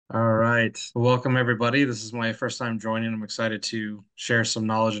All right. Welcome, everybody. This is my first time joining. I'm excited to share some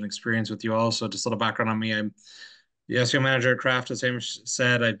knowledge and experience with you all. So, just a little background on me. I'm the SEO manager at Craft. As Hamish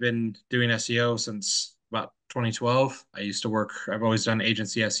said, I've been doing SEO since about 2012. I've always done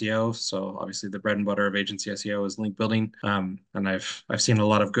agency SEO. So, obviously, the bread and butter of agency SEO is link building. And I've seen a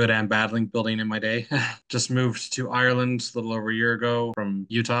lot of good and bad link building in my day. Just moved to Ireland a little over a year ago from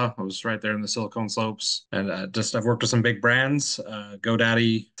Utah. I was right there in the Silicon Slopes, and I've worked with some big brands,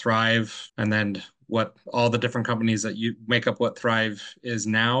 GoDaddy, Thrive, and then what all the different companies that you make up what Thrive is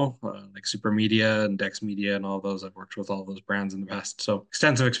now, like Super Media and Dex Media and all those. I've worked with all those brands in the past. So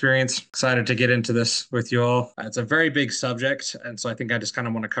extensive experience. Excited to get into this with you all. It's a very big subject. And so I think I just kind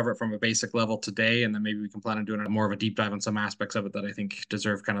of want to cover it from a basic level today. And then maybe we can plan on doing more of a deep dive on some aspects of it that I think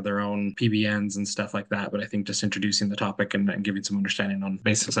deserve kind of their own PBNs and stuff like that. But I think just introducing the topic and giving some understanding on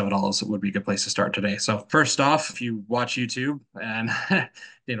basics of it all would be a good place to start today. So first off, if you watch YouTube and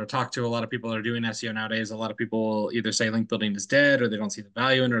talk to a lot of people that are doing SEO nowadays. A lot of people either say link building is dead, or they don't see the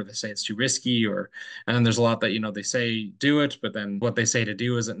value in it, or they say it's too risky, and then there's a lot that, they say do it, but then what they say to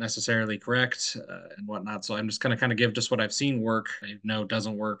do isn't necessarily correct, and whatnot. So I'm just going to kind of give just what I've seen work, I know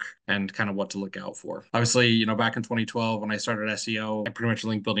doesn't work, and kind of what to look out for. Obviously, back in 2012 when I started SEO, pretty much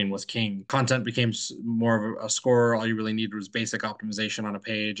link building was king. Content became more of a score. All you really needed was basic optimization on a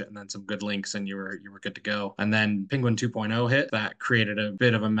page and then some good links, and you were good to go. And then Penguin 2.0 hit. That created a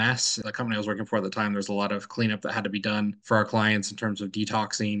bit of a mess. The company I was working for at the time, there's a lot of cleanup that had to be done for our clients in terms of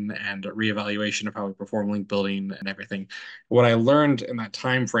detoxing and reevaluation of how we perform link building and everything. What I learned in that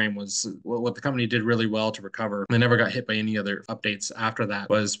time frame was what the company did really well to recover. They never got hit by any other updates after that,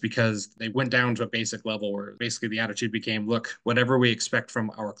 was because they went down to a basic level where basically the attitude became, look, whatever we expect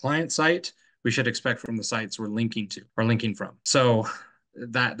from our client site, we should expect from the sites we're linking to or linking from. So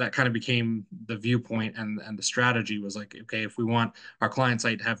that kind of became the viewpoint, and the strategy was like, okay, if we want our client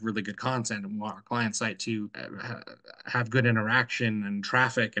site to have really good content and we want our client site to have good interaction and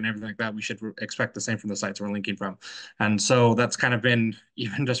traffic and everything like that, we should expect the same from the sites we're linking from. And so that's kind of been,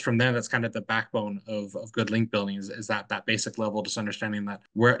 even just from there, that's kind of the backbone of good link building is that basic level, just understanding that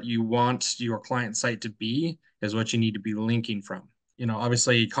where you want your client site to be is what you need to be linking from.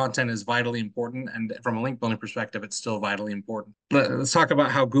 Obviously content is vitally important, and from a link building perspective, it's still vitally important. Let's talk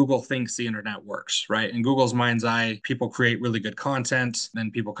about how Google thinks the internet works, right? In Google's mind's eye, people create really good content, then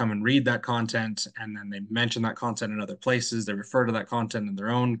people come and read that content, and then they mention that content in other places. They refer to that content in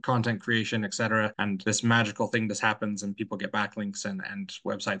their own content creation, etc. And this magical thing just happens, and people get backlinks, and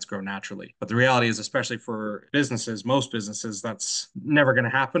websites grow naturally. But the reality is, especially for businesses, most businesses, that's never going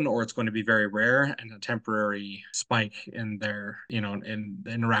to happen, or it's going to be very rare and a temporary spike in their, in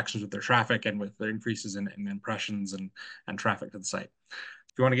the interactions with their traffic and with the increases in impressions and traffic to the site.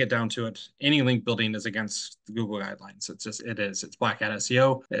 If you want to get down to it, any link building is against the Google guidelines. It's black hat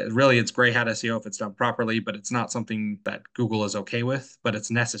SEO. Really, it's gray hat SEO if it's done properly, but it's not something that Google is okay with, but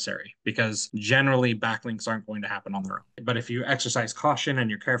it's necessary because generally backlinks aren't going to happen on their own. But if you exercise caution and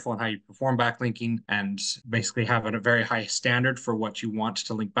you're careful in how you perform backlinking and basically have a very high standard for what you want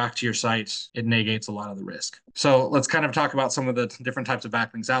to link back to your site, it negates a lot of the risk. So let's kind of talk about some of the different types of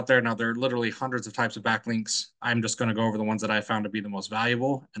backlinks out there. Now, there are literally hundreds of types of backlinks. I'm just going to go over the ones that I found to be the most valuable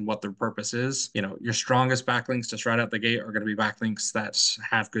and what their purpose is. Your strongest backlinks just right out the gate are going to be backlinks that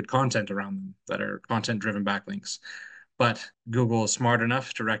have good content around them, that are content-driven backlinks. But Google is smart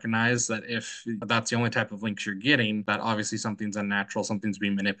enough to recognize that if that's the only type of links you're getting, that obviously something's unnatural, something's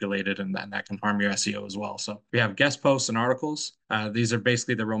being manipulated, and that can harm your SEO as well. So we have guest posts and articles. These are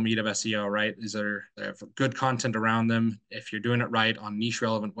basically the real meat of SEO, right? They have good content around them. If you're doing it right on niche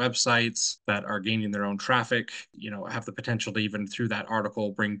relevant websites that are gaining their own traffic, have the potential to even through that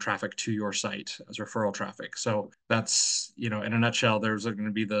article bring traffic to your site as referral traffic. So that's, in a nutshell, there's going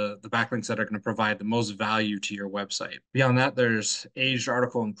to be the backlinks that are going to provide the most value to your website. Beyond that, there's aged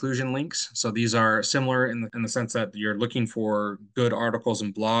article inclusion links. So these are similar in the sense that you're looking for good articles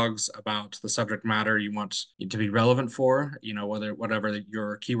and blogs about the subject matter you want to be relevant for, whatever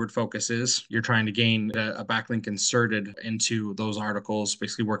your keyword focus is. You're trying to gain a backlink inserted into those articles,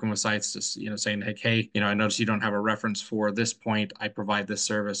 basically working with sites to, saying, hey, I noticed you don't have a reference for this point. I provide this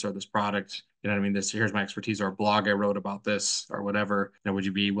service or this product. You know what I mean? Here's my expertise, or a blog I wrote about this or whatever. Would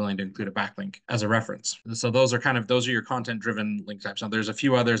you be willing to include a backlink as a reference? So those are your content-driven link types. Now there's a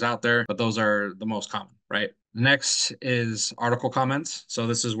few others out there, but those are the most common, right? Next is article comments. So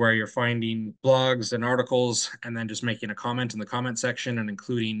this is where you're finding blogs and articles and then just making a comment in the comment section and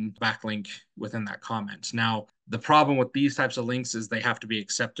including backlink within that comment. Now, the problem with these types of links is they have to be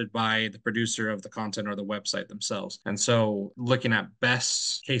accepted by the producer of the content or the website themselves. And so looking at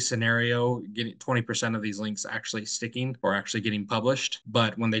best case scenario, getting 20% of these links actually sticking or actually getting published.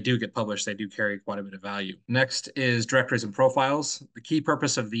 But when they do get published, they do carry quite a bit of value. Next is directories and profiles. The key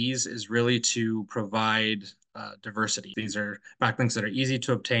purpose of these is really to provide diversity. These are backlinks that are easy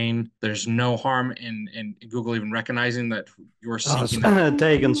to obtain. There's no harm in Google even recognizing that you're Oh, seeking.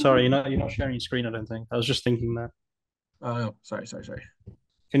 Degen, sorry, you're not sharing your screen, I don't think. I was just thinking that. Oh, sorry.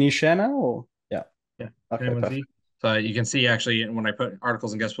 Can you share now or yeah. Yeah. Can Okay, anyone see? perfect. So you can see actually when I put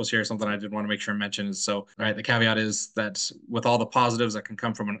articles and guest posts here, something I did want to make sure and mention is so, all right, the caveat is that with all the positives that can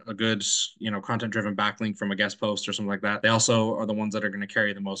come from a good, content driven backlink from a guest post or something like that, they also are the ones that are going to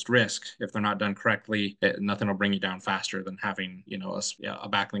carry the most risk. If they're not done correctly, nothing will bring you down faster than having, a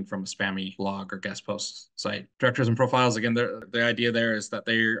backlink from a spammy blog or guest post site. Directors and profiles, again, the idea there is that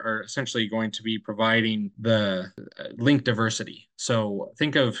they are essentially going to be providing the link diversity. So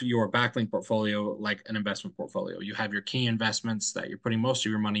think of your backlink portfolio like an investment portfolio. You have your key investments that you're putting most of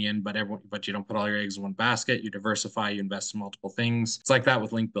your money in, but you don't put all your eggs in one basket. You diversify, you invest in multiple things. It's like that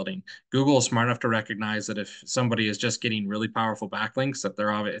with link building. Google is smart enough to recognize that if somebody is just getting really powerful backlinks, that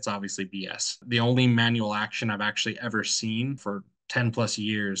it's obviously BS. The only manual action I've actually ever seen for 10 plus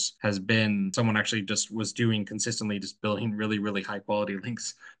years has been someone actually just was doing consistently just building really, really high quality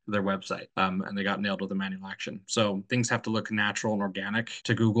links to their website. And they got nailed with a manual action. So things have to look natural and organic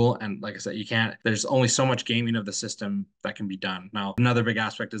to Google. And like I said, there's only so much gaming of the system that can be done. Now, another big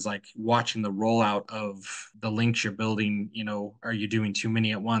aspect is like watching the rollout of the links you're building. Are you doing too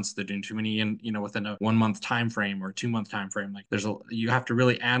many at once? They're doing too many within a 1 month time frame or a 2 month time frame. Like you have to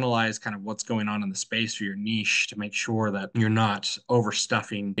really analyze kind of what's going on in the space for your niche to make sure that you're not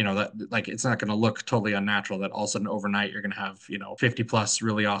overstuffing, that like it's not going to look totally unnatural that all of a sudden overnight you're going to have, 50 plus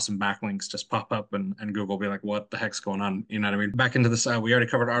really awesome backlinks just pop up and Google be like, what the heck's going on? You know what I mean? Back into this, we already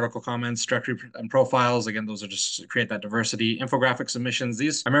covered article comments, directory and profiles. Again, those are just to create that diversity. Infographic submissions.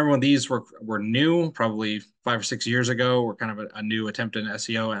 I remember when these were new, probably 5 or 6 years ago, were kind of a new attempt in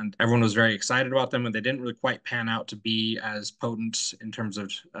SEO, and everyone was very excited about them, and they didn't really quite pan out to be as potent in terms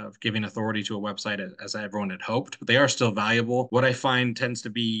of giving authority to a website as everyone had hoped, but they are still valuable. What I find tends to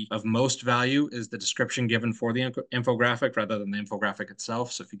be of most value is the description given for the infographic rather than the infographic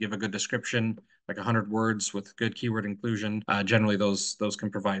itself. So if you give a good description, like 100 words with good keyword inclusion, generally those can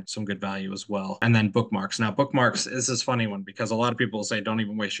provide some good value as well. And then bookmarks. Now, bookmarks is this funny one because a lot of people say don't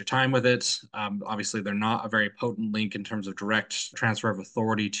even waste your time with it. Obviously, they're not a very potent link in terms of direct transfer of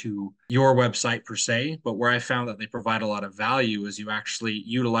authority to your website per se. But where I found that they provide a lot of value is you actually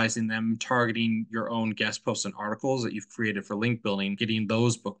utilizing them, targeting your own guest posts and articles that you've created for link building, getting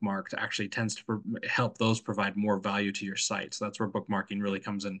those bookmarked actually tends to help those provide more value to your site. So that's where bookmarking really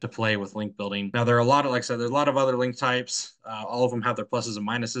comes into play with link building. Now, there are a lot of, like I said, there's a lot of other link types. All of them have their pluses and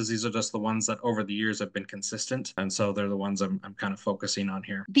minuses. These are just the ones that over the years have been consistent. And so they're the ones I'm kind of focusing on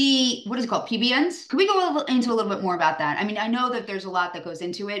here. What is it called? PBNs? Could we go into a little bit more about that? I mean, I know that there's a lot that goes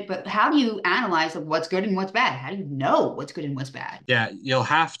into it, but how do you analyze what's good and what's bad? How do you know what's good and what's bad? Yeah, you'll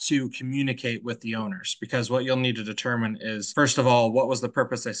have to communicate with the owners because what you'll need to determine is, first of all, what was the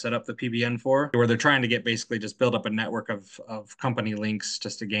purpose they set up the PBN for? Where they're trying to get basically just build up a network of company links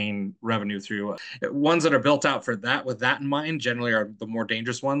just to gain revenue through. Ones that are built out for that with that in mind generally are the more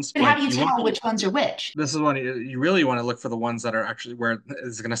dangerous ones. But how do you tell which ones are which? This is when you really want to look for the ones that are actually where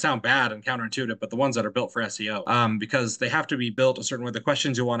it's going to sound bad and counterintuitive, but the ones that are built for SEO, because they have to be built a certain way. The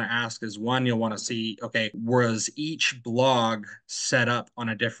questions you want to ask is one, you'll want to see, okay, was each blog set up on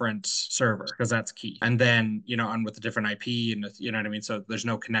a different server? Because that's key. And then, on with a different IP and you know what I mean? So there's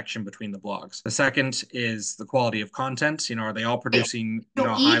no connection between the blogs. The second is the quality of content. Are they all producing, so a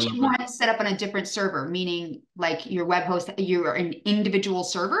high each level? one is set up on a different server, meaning like your web host, you're an individual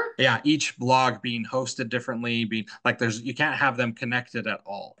server? Yeah, each blog being hosted differently, being like you can't have them connected at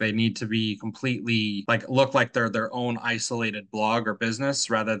all. They need to be completely look like they're their own isolated blog or business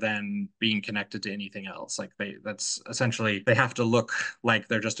rather than being connected to anything else. Like that's essentially they have to look like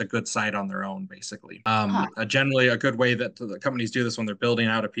they're just a good site on their own, basically. Generally, a good way that the companies do this when they're building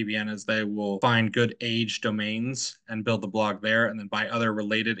out a PBN is they will find good age domains and build the blog there, and then buy other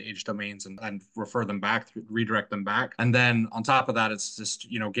related age domains and refer them back, redirect them back. And then on top of that, it's just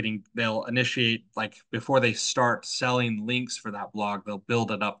they'll initiate before they start selling links for that blog, they'll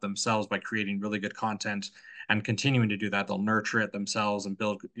build it up themselves by creating really good content and continuing to do that, they'll nurture it themselves and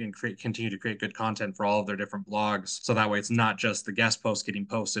build and continue to create good content for all of their different blogs. So that way it's not just the guest posts getting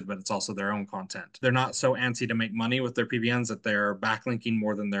posted, but it's also their own content. They're not so antsy to make money with their PBNs that they're backlinking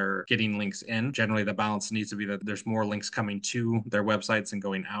more than they're getting links in. Generally, the balance needs to be that there's more links coming to their websites and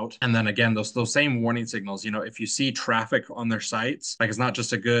going out. And then again, those same warning signals, if you see traffic on their sites, like it's not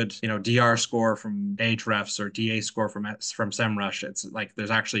just a good, DR score from Ahrefs or DA score from SEMrush. It's like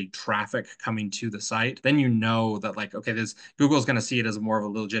there's actually traffic coming to the site. Then that like, okay, Google's going to see it as more of a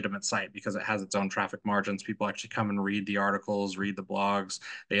legitimate site because it has its own traffic margins. People actually come and read the articles, read the blogs,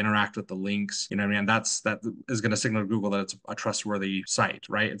 they interact with the links. You know what I mean? That is going to signal to Google that it's a trustworthy site,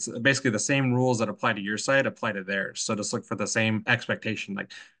 right? It's basically the same rules that apply to your site apply to theirs. So just look for the same expectation.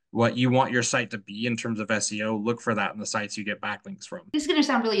 Like what you want your site to be in terms of SEO, look for that in the sites you get backlinks from. This is going to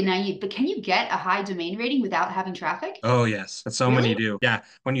sound really naive, but can you get a high domain rating without having traffic? Oh, yes. So Really? many do. Yeah.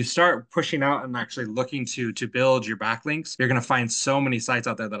 When you start pushing out and actually looking to build your backlinks, you're going to find so many sites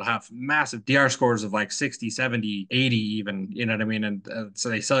out there that'll have massive DR scores of like 60, 70, 80 even, you know what I mean? And so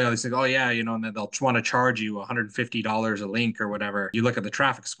they sell you all these things, oh yeah, and then they'll want to charge you $150 a link or whatever. You look at the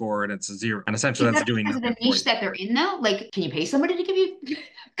traffic score and it's a zero. And essentially that's doing nothing. Is it a for niche you. that they're in though? Like, can you pay somebody to give you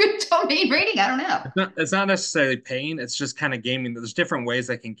good domain rating? I don't know. It's not necessarily paying. It's just kind of gaming. There's different ways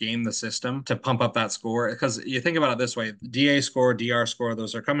they can game the system to pump up that score. Because you think about it this way, DA score, DR score,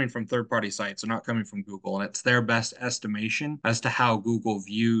 those are coming from third-party sites. They're not coming from Google. And it's their best estimation as to how Google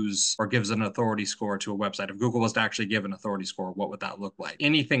views or gives an authority score to a website. If Google was to actually give an authority score, what would that look like?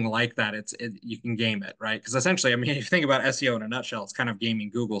 Anything like that, you can game it, right? Because essentially, I mean, if you think about SEO in a nutshell, it's kind of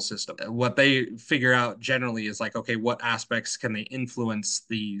gaming Google's system. What they figure out generally is like, okay, what aspects can they influence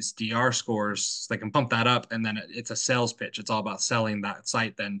these DR scores? So they can pump that up, and then it's a sales pitch. It's all about selling that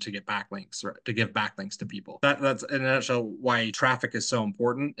site then to get backlinks or to give backlinks to people. That's in a nutshell why traffic is so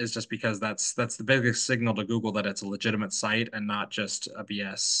important, is just because that's the biggest signal to Google that it's a legitimate site and not just a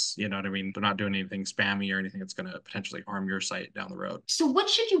BS. You know what I mean? They're not doing anything spammy or anything that's going to potentially harm your site down the road. So what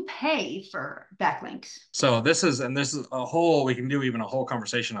should you pay for backlinks? So this is we can do even a whole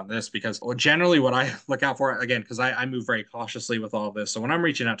conversation on this, because generally what I look out for, again, because I move very cautiously with all of this. So when I'm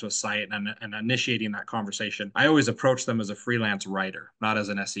reaching out to a site and initiating that conversation, I always approach them as a freelance writer, not as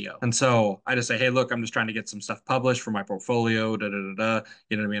an SEO. And so I just say, hey, look, I'm just trying to get some stuff published for my portfolio, you know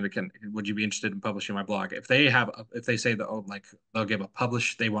what I mean? Would you be interested in publishing my blog? If they say that, oh, like they'll give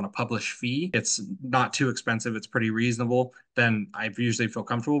they want a publish fee, it's not too expensive, it's pretty reasonable, then I usually feel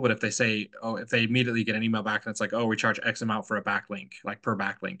comfortable. But if they say, oh, if they immediately get an email back and it's like, oh, we charge X amount for a backlink, like per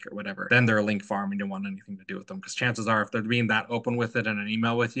backlink or whatever, then they're a link farm and you don't want anything to do with them. Because chances are, if they're being that open with it in an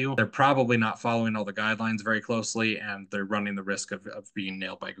email with you, they're probably not following all the guidelines very closely, and they're running the risk of being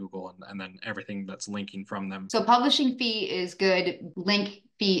nailed by Google and then everything that's linking from them. So publishing fee is good, link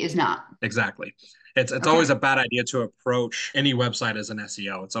fee is not. Exactly. It's okay. Always a bad idea to approach any website as an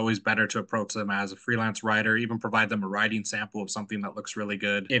SEO. It's always better to approach them as a freelance writer, even provide them a writing sample of something that looks really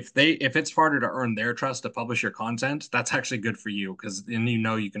good. If it's harder to earn their trust to publish your content, that's actually good for you, because then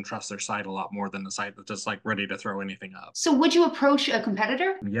you can trust their site a lot more than the site that's just like ready to throw anything up. So would you approach a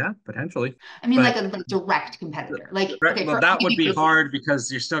competitor? Yeah, potentially. I mean, like a direct competitor. Like, okay, well, that would be hard,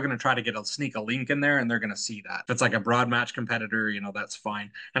 because you're still going to try to sneak a link in there, and they're going to see that. If it's like a broad match competitor, that's fine.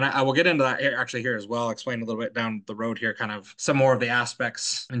 And I will get into that here as well, explain a little bit down the road here, kind of some more of the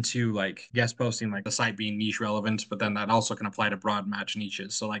aspects into like guest posting, like the site being niche relevant, but then that also can apply to broad match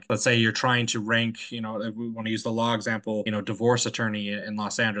niches. So like, let's say you're trying to rank, if we want to use the law example, divorce attorney in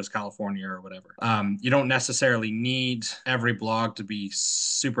Los Angeles, California, or whatever. You don't necessarily need every blog to be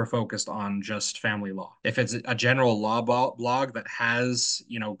super focused on just family law. If it's a general law blog that has,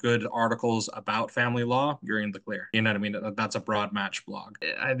 good articles about family law, you're in the clear. You know what I mean? That's a broad match blog.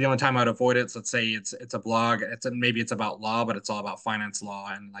 The only time I'd avoid it, let's say it's a blog, maybe it's about law, but it's all about finance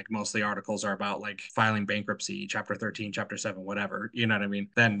law, and like most of the articles are about like filing bankruptcy, chapter 13, chapter 7, whatever, you know what I mean?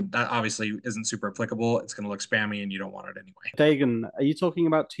 Then that obviously isn't super applicable. It's going to look spammy and you don't want it anyway. Degen, are you talking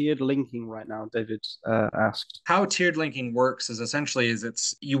about tiered linking right now? David asked. How tiered linking works is essentially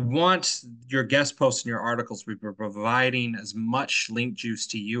you want your guest posts and your articles to be providing as much link juice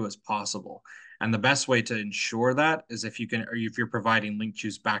to you as possible. And the best way to ensure that is if you're providing link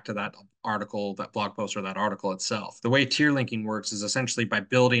juice back to that article, that blog post, or that article itself. The way tier linking works is essentially by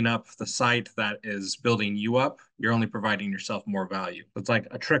building up the site that is building you up, you're only providing yourself more value. It's like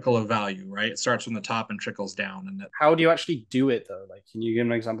a trickle of value, right? It starts from the top and trickles down. And how do you actually do it though? Like, can you give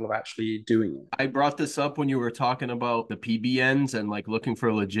an example of actually doing it? I brought this up when you were talking about the PBNs and like looking for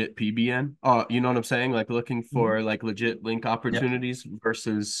a legit PBN. You know what I'm saying? Like looking for like legit link opportunities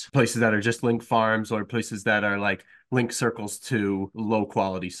versus places that are just link farms, or places that are like link circles to low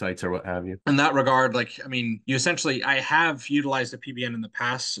quality sites or what have you. In that regard, like, I mean, you essentially, I have utilized a PBN in the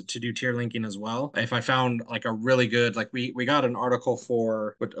past to do tier linking as well. If I found like a really good, like we got an article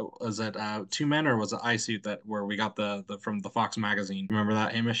for, what was it, Two Men, or was it iSuit, that where we got the from the Fox magazine? Remember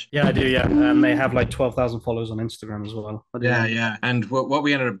that, Hamish? Yeah, I do. Yeah, and they have like 12,000 followers on Instagram as well. Yeah, yeah. And what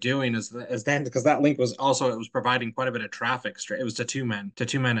we ended up doing is then, because that link was also, it was providing quite a bit of traffic straight. It was to Two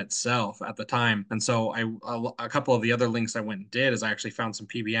Men itself at the time. And so a couple of the other links I went and did is I actually found some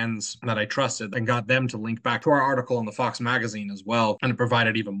PBNs that I trusted and got them to link back to our article in the Fox magazine as well. And it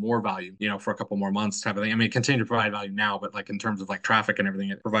provided even more value, you know, for a couple more months type of thing. I mean, it continued to provide value now, but like in terms of like traffic and everything,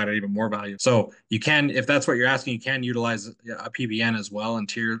 it provided even more value. So you can, if that's what you're asking, you can utilize a PBN as well in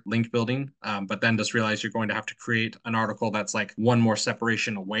tier link building. But then just realize you're going to have to create an article that's like one more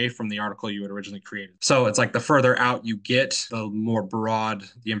separation away from the article you had originally created. So it's like the further out you get, the more broad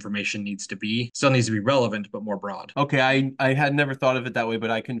the information needs to be. Still needs to be relevant, but more broad. Okay, I had never thought of it that way,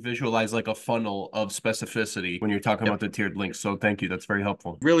 but I can visualize like a funnel of specificity when you're talking about the tiered links. So thank you. That's very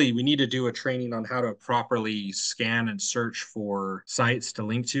helpful. Really, we need to do a training on how to properly scan and search for sites to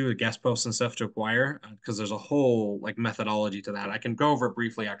link to, guest posts and stuff to acquire, because there's a whole like methodology to that. I can go over it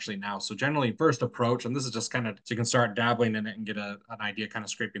briefly actually now. So generally, first approach, and this is just kind of so you can start dabbling in it and get an idea, kind of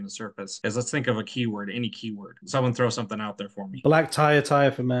scraping the surface, is let's think of a keyword, any keyword. Someone throw something out there for me. Black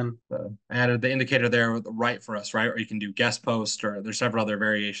tire for men. I added the indicator there with the right for us, right? Or you can do guest post, or there's several other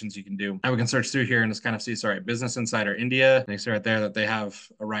variations you can do. And we can search through here and just kind of see, sorry, Business Insider India. They see right there that they have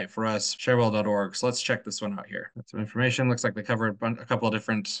a right for us, sharewell.org. So let's check this one out here. That's some information. Looks like they cover a couple of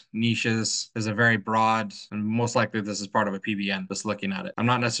different niches. There's a very broad, and most likely this is part of a PBN, just looking at it. I'm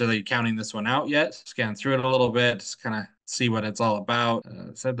not necessarily counting this one out yet. Scan through it a little bit, just kind of see what it's all about.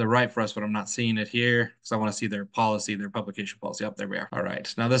 It said they're right for us, but I'm not seeing it here because I want to see their policy, their publication policy. Up there we are. All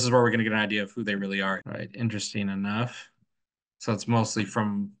right. Now this is where we're going to get an idea of who they really are. All right. Interesting enough. So it's mostly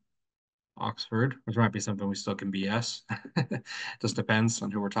from Oxford, which might be something we still can BS. Just depends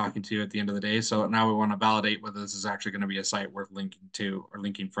on who we're talking to at the end of the day. So now we want to validate whether this is actually going to be a site worth linking to or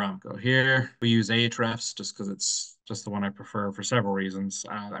linking from. Go here. We use Ahrefs just because it's just the one I prefer for several reasons.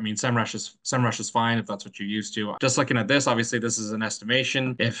 I mean, SEMrush is fine if that's what you're used to. Just looking at this, obviously this is an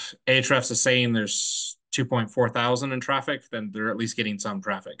estimation. If Ahrefs is saying there's 2.4 thousand in traffic, then they're at least getting some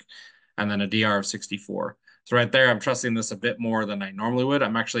traffic. And then a DR of 64. So right there, I'm trusting this a bit more than I normally would.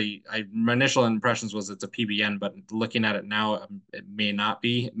 My initial impressions was it's a PBN, but looking at it now, it may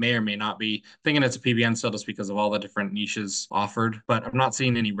or may not be. Thinking it's a PBN still just because of all the different niches offered, but I'm not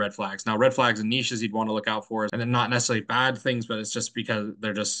seeing any red flags. Now, red flags and niches you'd want to look out for, and they're not necessarily bad things, but it's just because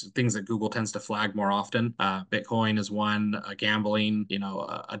they're just things that Google tends to flag more often. Bitcoin is one, gambling,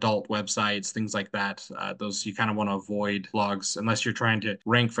 adult websites, things like that. Those you kind of want to avoid blogs unless you're trying to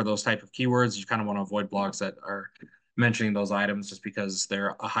rank for those type of keywords. You kind of want to avoid blogs that are mentioning those items just because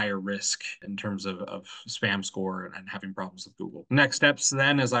they're a higher risk in terms of spam score and having problems with Google. Next steps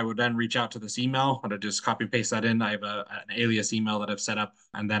then is I would then reach out to this email. I would just copy and paste that in. I have an alias email that I've set up,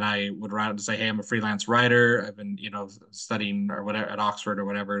 and then I would write and say, hey, I'm a freelance writer. I've been, studying or whatever at Oxford or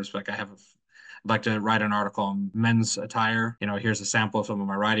whatever. It's like I'd like to write an article on men's attire. Here's a sample of some of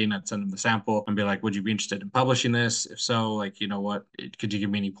my writing. I'd send them the sample and be like, would you be interested in publishing this? If so, could you give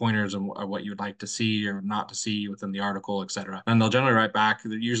me any pointers on what you would like to see or not to see within the article, etc. And they'll generally write back.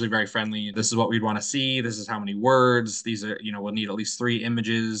 They're usually very friendly. This is what we'd want to see. This is how many words. These are, we'll need at least 3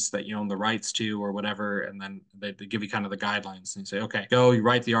 images that you own the rights to or whatever. And then they give you kind of the guidelines and you say, okay, go, you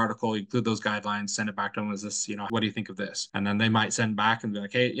write the article, you include those guidelines, send it back to them as this, what do you think of this? And then they might send back and be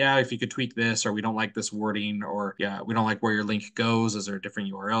like, hey, yeah, if you could tweak this, or we don't like this wording, or yeah, we don't like where your link goes. Is there a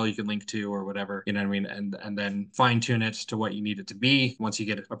different URL you can link to or whatever? You know what I mean? And then fine tune it to what you need it to be. Once you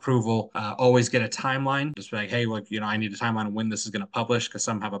get approval, always get a timeline. Just be like, hey, look, I need a timeline of when this is going to publish, because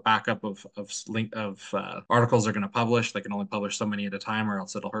some have a backup of articles they're going to publish. They can only publish so many at a time, or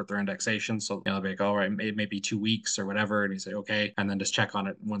else it'll hurt their indexation. So they'll be like, all right, it may be 2 weeks or whatever, and you say okay, and then just check on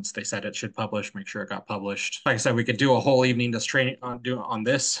it once they said it should publish. Make sure it got published. Like I said, we could do a whole evening just training on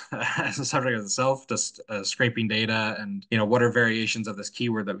this as a subject itself, just scraping data and what are variations of this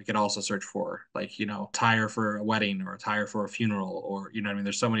keyword that we could also search for, like tire for a wedding or a tire for a funeral, or what I mean.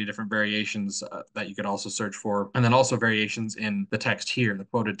 There's so many different variations that you could also search for, and then also variations in the text here, the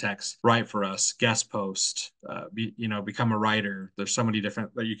quoted text. Write for us, guest post, become a writer. There's so many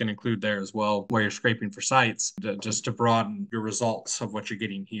different that you can include there as well, where you're scraping for sites just to broaden your results of what you're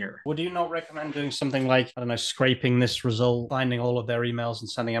getting here. Would you not recommend doing something like, I don't know, scraping this result, finding all of their emails and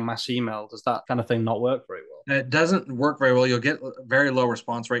sending a mass email? Does that kind of thing not work very well? It doesn't work very well. You'll get very low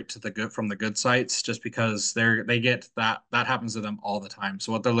response rate to from the good sites just because they get that happens to them all the time.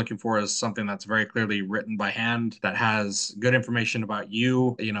 So what they're looking for is something that's very clearly written by hand, that has good information about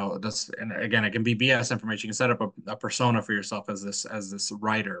you. And again, it can be BS information. You can set up a persona for yourself as this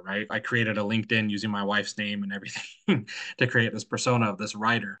writer, right? I created a LinkedIn using my wife's name and everything to create this persona of this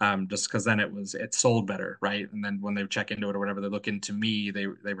writer, just because then it sold better, right? And then when they check into it or whatever, they look into me,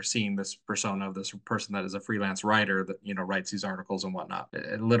 they were seeing this persona of this person that is a freelance writer that writes these articles and whatnot.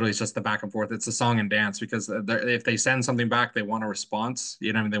 It literally is just the back and forth. It's a song and dance, because if they send something back, they want a response.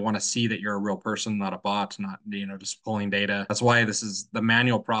 They want to see that you're a real person, not a bot, not just pulling data. That's why this is the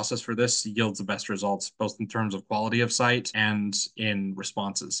manual process for this yields the best results, both in terms of quality of site and in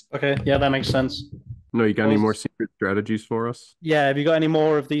responses. Okay, yeah, that makes sense. No, you got any more secret strategies for us? Yeah, have you got any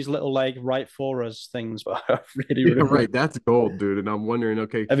more of these little like write for us things? But really right, that's gold, dude. And I'm wondering,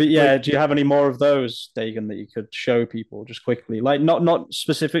 okay, do you have any more of those, Degen, that you could show people just quickly? Like not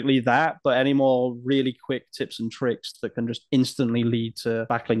specifically that, but any more really quick tips and tricks that can just instantly lead to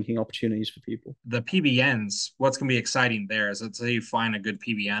backlinking opportunities for people? The PBNs, what's going to be exciting there is, let's say you find a good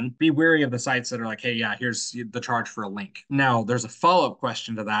PBN, be wary of the sites that are like, hey, yeah, here's the charge for a link. Now, there's a follow-up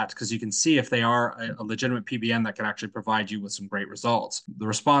question to that, because you can see if they are a legitimate PBN that can actually provide you with some great results. The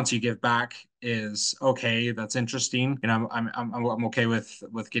response you give back is, okay, that's interesting. I'm okay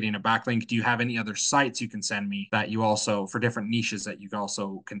with getting a backlink. Do you have any other sites you can send me that you also, for different niches, that you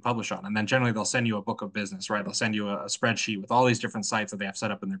also can publish on? And then generally they'll send you a book of business, right? They'll send you a spreadsheet with all these different sites that they have set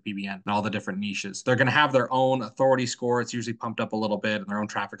up in their PBN and all the different niches. They're going to have their own authority score. It's usually pumped up a little bit, and their own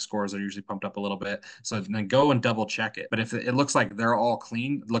traffic scores are usually pumped up a little bit. So then go and double check it. But if it looks like they're all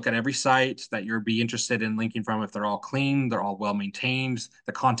clean, look at every site that you'll be interested in linking from. If they're all clean, they're all well maintained,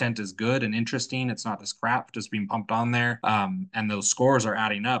 the content is good and interesting, it's not just crap just being pumped on there, and those scores are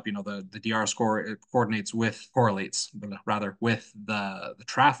adding up. The DR score, it correlates with the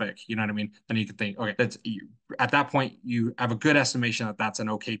traffic. You know what I mean? Then you can think, okay, at that point you have a good estimation that that's an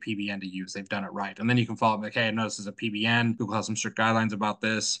okay PBN to use. They've done it right. And then you can follow up like, hey, I know this is a PBN. Google has some strict guidelines about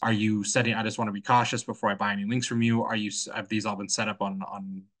this. Are you setting, I just want to be cautious before I buy any links from you. Have these all been set up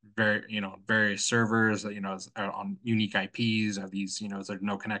on various servers, on unique IPs? Are these, is there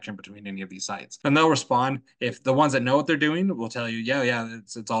no connection between any of these sites? And they'll respond. If the ones that know what they're doing will tell you, yeah,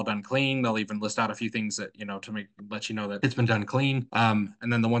 it's all done clean. They'll even list out a few things that, to let you know that it's been done clean. And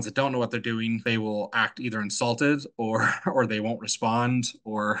then the ones that don't know what they're doing, they will act either insulted or they won't respond,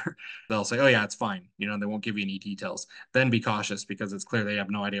 or they'll say, oh yeah, it's fine. They won't give you any details. Then be cautious, because it's clear they have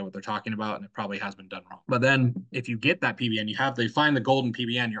no idea what they're talking about, and it probably has been done wrong. But then if you get that PBN, they find the golden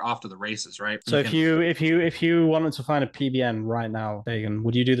PBN, you're off to the races, right? So if you wanted to find a PBN right now, Degen,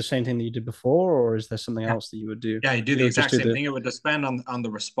 would you do the same thing that you did before, or is there something else that you would do? Yeah, you do the exact same thing. It would depend on the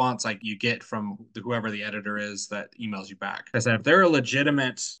response like you get from whoever the editor is that emails you back. I said, if they're a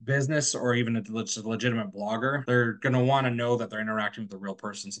legitimate business or even a legitimate blogger, they're going to want to know that they're interacting with a real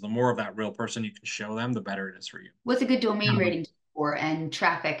person. So the more of that real person you can show them, the better it is for you. What's a good domain rating for and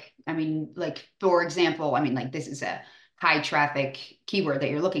traffic? For example, this is a high traffic keyword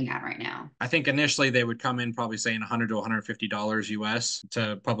that you're looking at right now. I think initially they would come in probably saying $100 to $150 US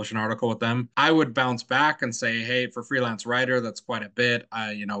to publish an article with them. I would bounce back and say, hey, for freelance writer, that's quite a bit.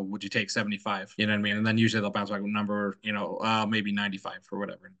 Would you take 75? You know what I mean? And then usually they'll bounce back with a number, maybe 95 or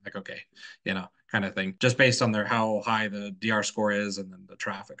whatever. Like, okay, kind of thing, just based on how high the DR score is, and then the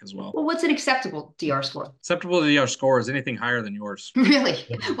traffic as well. Well, what's an acceptable DR score? Acceptable DR score is anything higher than yours. Really?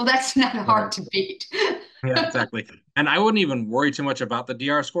 Well, that's not hard to beat. Yeah, exactly. And I wouldn't even worry too much about the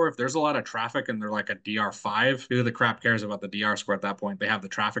DR score. If there's a lot of traffic and they're like a DR5, who the crap cares about the DR score at that point? They have the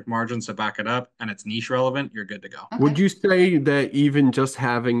traffic margins to back it up, and it's niche relevant, you're good to go. Okay. Would you say that even just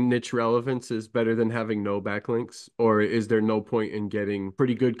having niche relevance is better than having no backlinks? Or is there no point in getting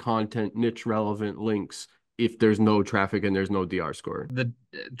pretty good content, niche relevant links if there's no traffic and there's no DR score? The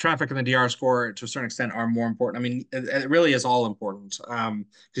traffic and the DR score to a certain extent are more important. It really is all important.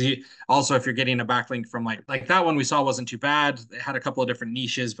 Because also, if you're getting a backlink from like that one we saw wasn't too bad. It had a couple of different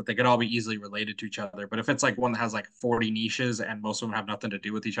niches, but they could all be easily related to each other. But if it's like one that has like 40 niches and most of them have nothing to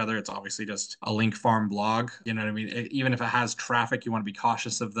do with each other, it's obviously just a link farm blog. You know what I mean? Even if it has traffic, you want to be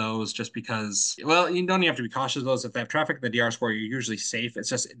cautious of those, just because, well, you don't even have to be cautious of those. If they have traffic in the DR score, you're usually safe. It's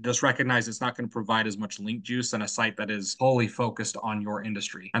just recognize it's not going to provide as much link juice than a site that is wholly focused on your industry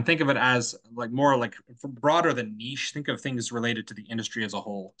industry. And think of it as like more like broader than niche. Think of things related to the industry as a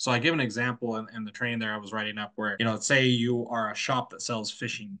whole. So I give an example in the training there I was writing up where, let's say you are a shop that sells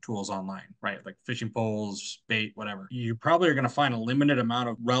fishing tools online, right? Like fishing poles, bait, whatever. You probably are going to find a limited amount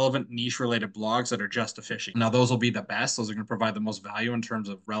of relevant niche related blogs that are just to fishing. Now, those will be the best. Those are going to provide the most value in terms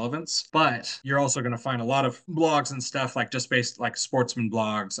of relevance, but you're also going to find a lot of blogs and stuff like just based like sportsman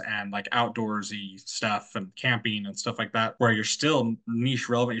blogs and like outdoorsy stuff and camping and stuff like that, where you're still niche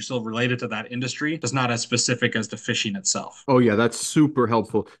relevant, you're still related to that industry, just not as specific as the fishing itself. Oh yeah, that's super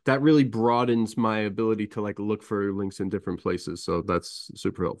helpful. That really broadens my ability to like look for links in different places. So that's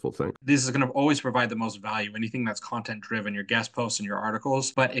super helpful thing. This is going to always provide the most value, anything that's content driven, your guest posts and your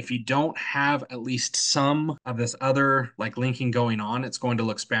articles. But if you don't have at least some of this other like linking going on, it's going to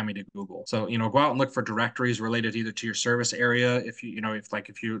look spammy to Google. So, go out and look for directories related either to your service area. If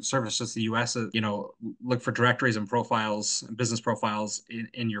if you service just the US, look for directories and profiles, business profiles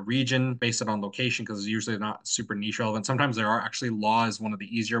in your region based on location, because usually they're not super niche relevant. Sometimes there are actually law is one of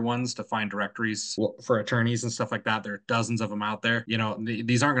the easier ones to find directories for attorneys and stuff like that. There are dozens of them out there.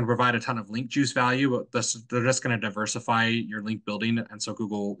 These aren't going to provide a ton of link juice value, but they're just going to diversify your link building. And so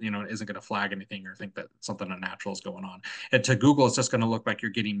Google, isn't going to flag anything or think that something unnatural is going on. And to Google, it's just going to look like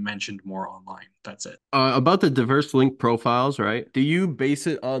you're getting mentioned more online. That's it. About the diverse link profiles, right? Do you base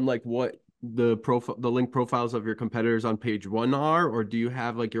it on like what the link profiles of your competitors on page one are, or do you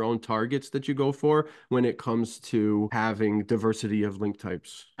have like your own targets that you go for when it comes to having diversity of link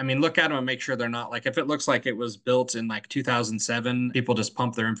types? I mean, look at them and make sure they're not like, if it looks like it was built in like 2007, people just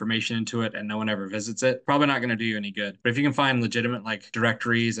pump their information into it and no one ever visits it, probably not going to do you any good. But if you can find legitimate like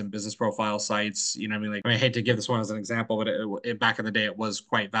directories and business profile sites, I hate to give this one as an example, but it back in the day, it was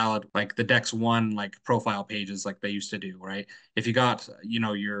quite valid. Like the Dex One, like profile pages like they used to do, right? If you got,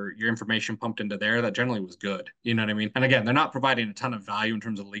 your information pumped into there, that generally was good. You know what I mean? And again, they're not providing a ton of value in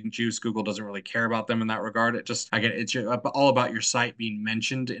terms of link juice. Google doesn't really care about them in that regard. It's all about your site being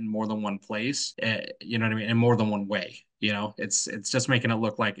mentioned in more than one place. You know what I mean? In more than one way. It's just making it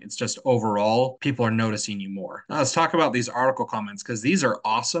look like it's just overall people are noticing you more. Now let's talk about these article comments, because these are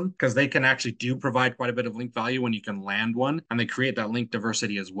awesome because they can actually do provide quite a bit of link value when you can land one, and they create that link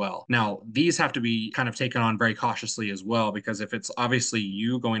diversity as well. Now these have to be kind of taken on very cautiously as well, because if it's obviously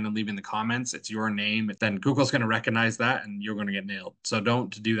you going and leaving the comments, it's your name, then Google's going to recognize that and you're going to get nailed. So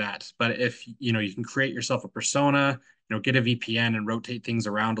don't do that. But if you can create yourself a persona, get a VPN and rotate things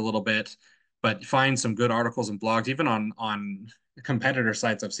around a little bit, but find some good articles and blogs, even on competitor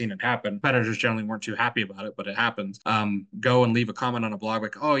sites. I've seen it happen. Competitors generally weren't too happy about it, but it happens. Go and leave a comment on a blog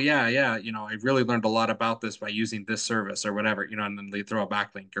like, oh yeah, I really learned a lot about this by using this service or whatever, and then they throw a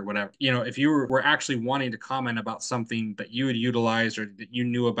backlink or whatever. If you were actually wanting to comment about something that you had utilized or that you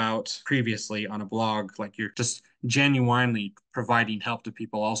knew about previously on a blog, like you're just genuinely providing help to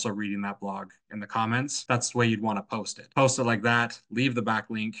people also reading that blog in the comments, that's the way you'd want to post it. Post it like that, leave the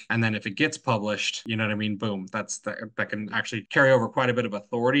backlink, and then if it gets published, you know what I mean? Boom, that can actually carry over quite a bit of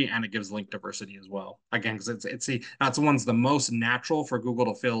authority, and it gives link diversity as well. Again, because that's the one's the most natural for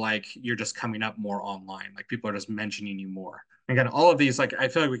Google to feel like you're just coming up more online, like people are just mentioning you more. Again, all of these, like I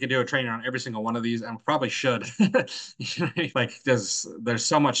feel like we could do a training on every single one of these, and probably should. Like there's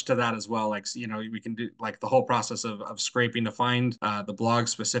so much to that as well. Like we can do like the whole process of scraping to find the blog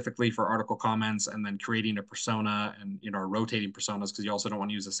specifically for article comments, and then creating a persona and rotating personas, because you also don't want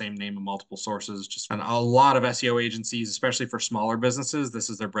to use the same name in multiple sources. And a lot of SEO agencies, especially for smaller businesses, this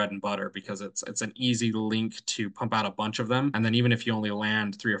is their bread and butter, because it's an easy link to pump out a bunch of them, and then even if you only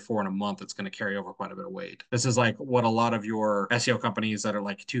land 3 or 4 in a month, it's going to carry over quite a bit of weight. This is like what a lot of your SEO companies that are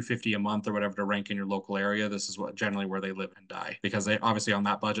like $250 a month or whatever to rank in your local area, this is what generally where they live and die, because they obviously on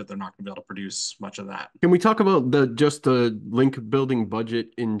that budget they're not going to be able to produce much of that. Can we talk about the link building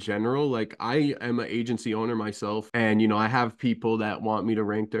budget in general? Like I am an agency owner myself, and I have people that want me to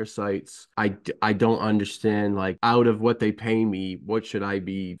rank their sites. I don't understand, like, out of what they pay me, what should I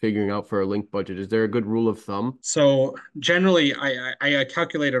be figuring out for a link budget? Is there a good rule of thumb? So generally I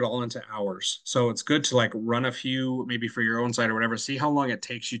calculate it all into hours. So it's good to like run a few maybe for your own site or whatever, see how long it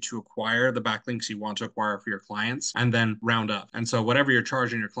takes you to acquire the backlinks you want to acquire for your clients, and then round up. And so whatever you're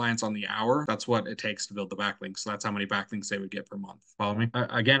charging your clients on the hour, that's what it takes to build the backlinks. So that's how many backlinks they would get per month. Follow me?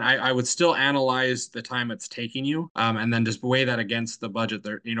 Again, I would still analyze the time it's taking you, and then just weigh that against the budget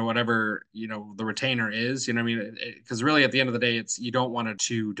there, whatever, the retainer is, what I mean? Because really at the end of the day, you don't want it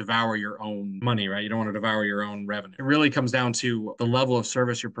to devour your own money, right? You don't want to devour your own revenue. It really comes down to the level of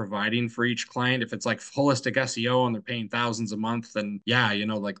service you're providing for each client. If it's like holistic SEO and they're paying thousands thousands a month, then yeah,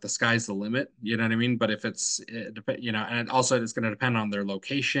 like the sky's the limit, you know what I mean? But if and also it's going to depend on their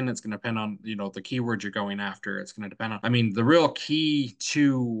location. It's going to depend on, the keywords you're going after. It's going to depend on, I mean, the real key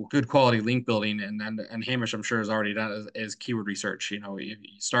to good quality link building, and Hamish, I'm sure, has already done is keyword research. You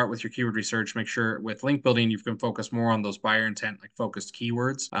start with your keyword research, make sure with link building, you can focus more on those buyer intent, like focused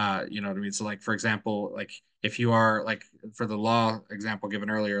keywords. You know what I mean? So like, for example, like if you are like for the law example given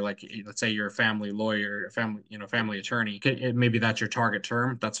earlier, like let's say you're a family lawyer, family attorney, maybe that's your target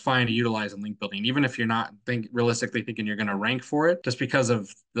term. That's fine to utilize in link building, even if you're not realistically thinking you're going to rank for it. Just because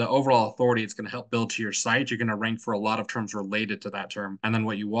of the overall authority it's going to help build to your site, you're going to rank for a lot of terms related to that term. And then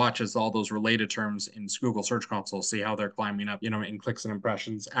what you watch is all those related terms in Google Search Console, see how they're climbing up, in clicks and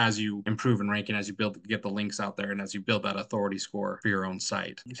impressions as you improve in ranking, as you get the links out there, and as you build that authority score for your own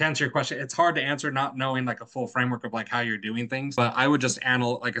site. To answer your question, it's hard to answer not knowing like a full framework of like how you're doing things, but I would just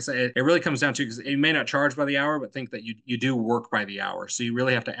analyze, like I said, it really comes down to, because you may not charge by the hour, but think that you do work by the hour. So you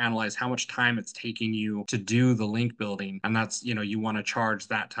really have to analyze how much time it's taking you to do the link building, and that's, you want to charge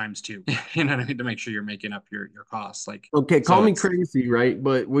that times two. You know what I mean, to make sure you're making up your costs. Like, okay, call me crazy, right?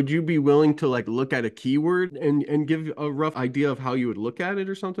 But would you be willing to like look at a keyword and give a rough idea of how you would look at it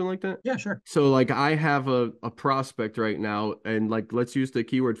or something like that? Yeah, sure. So like I have a prospect right now, and like let's use the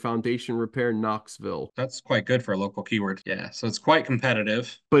keyword foundation repair Knoxville. That's quite good for a local keyword. Yeah, so it's quite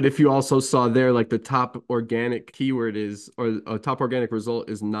competitive. But if you also saw there, like the top organic keyword or a top organic result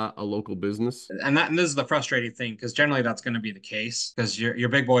is not a local business. And this is the frustrating thing, because generally that's going to be the case, because your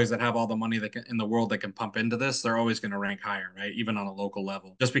big boys that have all the money in the world that can pump into this, they're always going to rank higher, right? Even on a local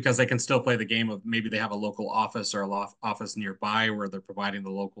level, just because they can still play the game of maybe they have a local office or a office nearby where they're providing the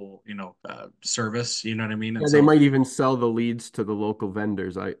local, service. You know what I mean? And yeah, they might even sell the leads to the local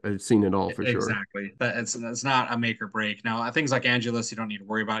vendors. I've seen it all for sure. Exactly. It's not a make or break. Now, things like Angelus, you don't need to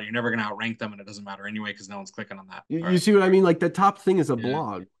worry about it. You're never going to outrank them, and it doesn't matter anyway because no one's clicking on that. You see what I mean? Like the top thing is a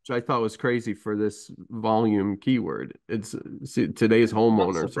blog, which I thought was crazy for this volume keyword. It's today's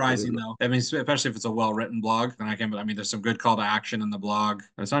homeowner. Surprising though. I mean, especially if it's a well-written blog, then there's some good call to action in the blog.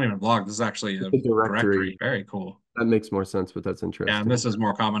 It's not even a blog. This is actually a directory. Very cool. That makes more sense, but that's interesting. Yeah, and this is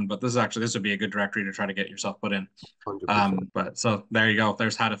more common, but this would be a good directory to try to get yourself put in. 100%. But so there you go.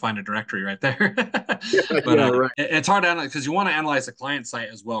 There's how to find a directory right there. Right. It's hard to analyze because you want to analyze the client site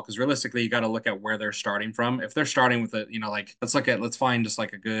as well, because realistically you got to look at where they're starting from. If they're starting with let's find just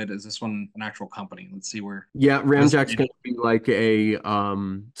like is this one an actual company? Let's see where. Yeah, Ramjack's going to be like a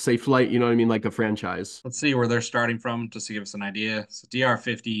Safe Flight, you know what I mean, like a franchise. Let's see where they're starting from just to give us an idea. So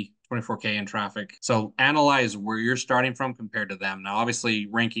DR50. 24K in traffic. So analyze where you're starting from compared to them. Now, obviously,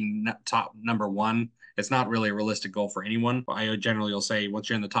 ranking top number one, it's not really a realistic goal for anyone. I generally will say once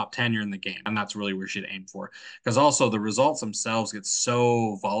you're in the top 10, you're in the game. And that's really where you should aim for. Because also the results themselves get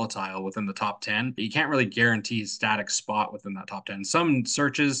so volatile within the top 10 that you can't really guarantee a static spot within that top 10. Some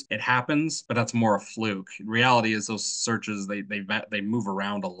searches, it happens, but that's more a fluke. Reality is those searches, they move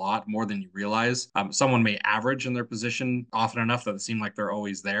around a lot more than you realize. Someone may average in their position often enough that it seems like they're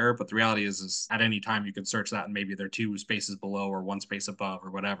always there. But the reality is at any time you could search that and maybe they're 2 spaces below or 1 space above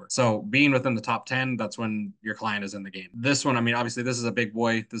or whatever. So being within the top 10, that's when your client is in the game. This one, I mean, obviously this is a big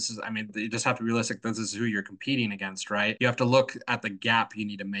boy. You just have to be realistic. This is who you're competing against, right? You have to look at the gap you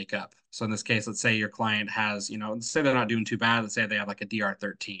need to make up. So in this case, let's say your client has, say they're not doing too bad. Let's say they have like a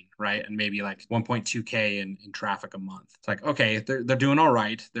DR13, right? And maybe like 1.2K in traffic a month. It's like, okay, they're doing all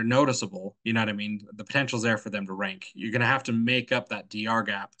right. They're noticeable. You know what I mean? The potential's there for them to rank. You're going to have to make up that DR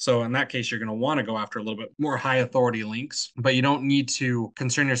gap. So in that case, you're going to want to go after a little bit more high authority links, but you don't need to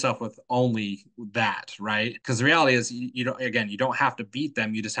concern yourself with only that, right? Because the reality is you don't have to beat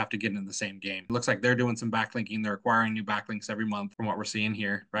them. You just have to get in the same game. It looks like they're doing some backlinking. They're acquiring new backlinks every month from what we're seeing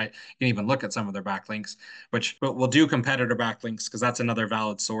here, right? You can even look at some of their backlinks, but we'll do competitor backlinks because that's another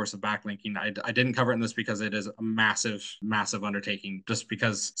valid source of backlinking. I didn't cover it in this because it is a massive undertaking, just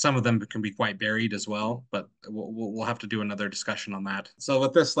because some of them can be quite buried as well, but we'll have to do another discussion on that. So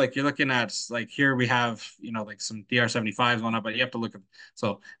with this, like you're looking at, like here we have, like some DR75s on it, but you have to look at,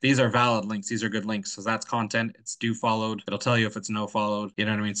 so these are valid links. These are good links. So that's content. It's do followed. It'll tell you if it's no followed. You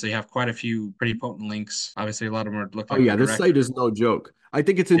know what I mean? So you have quite a few pretty potent links. Obviously, a lot of them are looking. Oh yeah, this site is no joke. I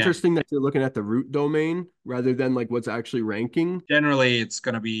think it's interesting that you're looking at the root domain rather than like what's actually ranking. Generally, it's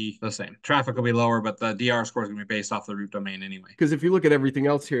going to be the same. Traffic will be lower, but the DR score is going to be based off the root domain anyway. Because if you look at everything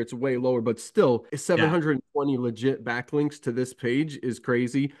else here, it's way lower, but still 720 legit backlinks to this page is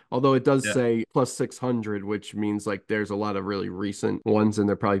crazy. Although it does say plus 600, which means like there's a lot of really recent ones and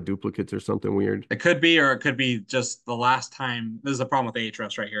they're probably duplicates or something weird. It could be, or it could be just the last time. This is the problem with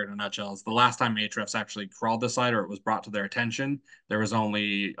Ahrefs right here in a nutshell. Is the last time Ahrefs actually crawled the site or it was brought to their attention, there was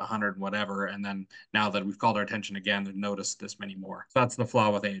only 100 whatever, and then now that we've called our attention again and noticed this many more. So that's the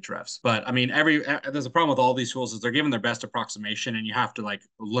flaw with Ahrefs. But I mean, there's a problem with all these tools is they're given their best approximation, and you have to like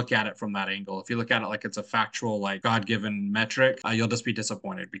look at it from that angle. If you look at it like it's a factual, like God-given metric, you'll just be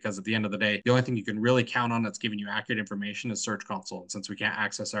disappointed, because at the end of the day, the only thing you can really count on that's giving you accurate information is Search Console. And since we can't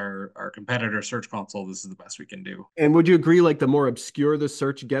access our competitor Search Console, this is the best we can do. And would you agree, like the more obscure the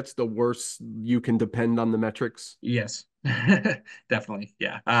search gets, the worse you can depend on the metrics? Yes. Definitely.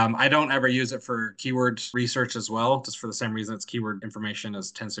 Yeah. I don't ever use it for keyword research as well, just for the same reason. It's keyword information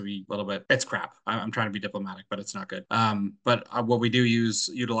tends to be a little bit, it's crap. I'm trying to be diplomatic, but it's not good. But what we do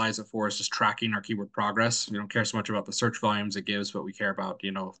utilize it for is just tracking our keyword progress. We don't care so much about the search volumes it gives, but we care about,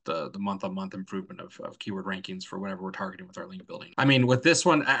 the month-on-month improvement of keyword rankings for whatever we're targeting with our link building. I mean, with this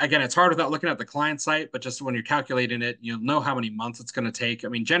one, again, it's hard without looking at the client site, but just when you're calculating it, you'll know how many months it's going to take. I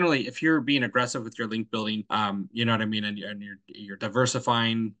mean, generally, if you're being aggressive with your link building, you know what I mean, and you're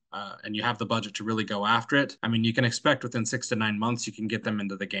diversifying, and you have the budget to really go after it, I mean, you can expect within 6 to 9 months, you can get them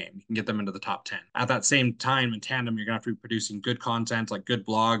into the game. You can get them into the top 10. At that same time, in tandem, you're going to have to be producing good content, like good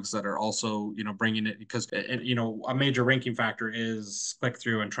blogs that are also, bringing it, because, a major ranking factor is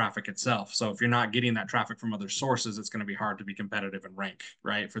click-through and traffic itself. So if you're not getting that traffic from other sources, it's going to be hard to be competitive and rank,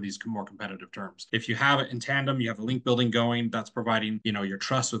 right, for these more competitive terms. If you have it in tandem, you have the link building going, that's providing, your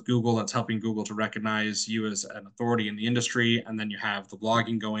trust with Google, that's helping Google to recognize you as an authority in the industry, and then you have the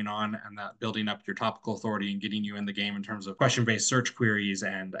blogging going on, and that building up your topical authority and getting you in the game in terms of question-based search queries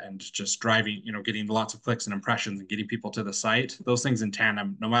and just driving, getting lots of clicks and impressions and getting people to the site. Those things in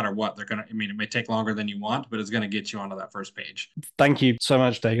tandem, no matter what, they're going to, it may take longer than you want, but it's going to get you onto that first page. Thank you so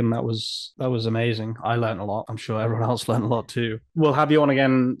much, Degen. That was amazing. I learned a lot. I'm sure everyone else learned a lot too. We'll have you on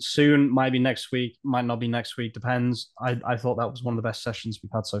again soon. Might be next week, might not be next week, depends. I thought that was one of the best sessions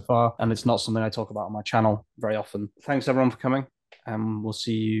we've had so far, and it's not something I talk about on my channel very often. Thanks everyone for coming, and we'll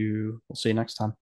see you next time.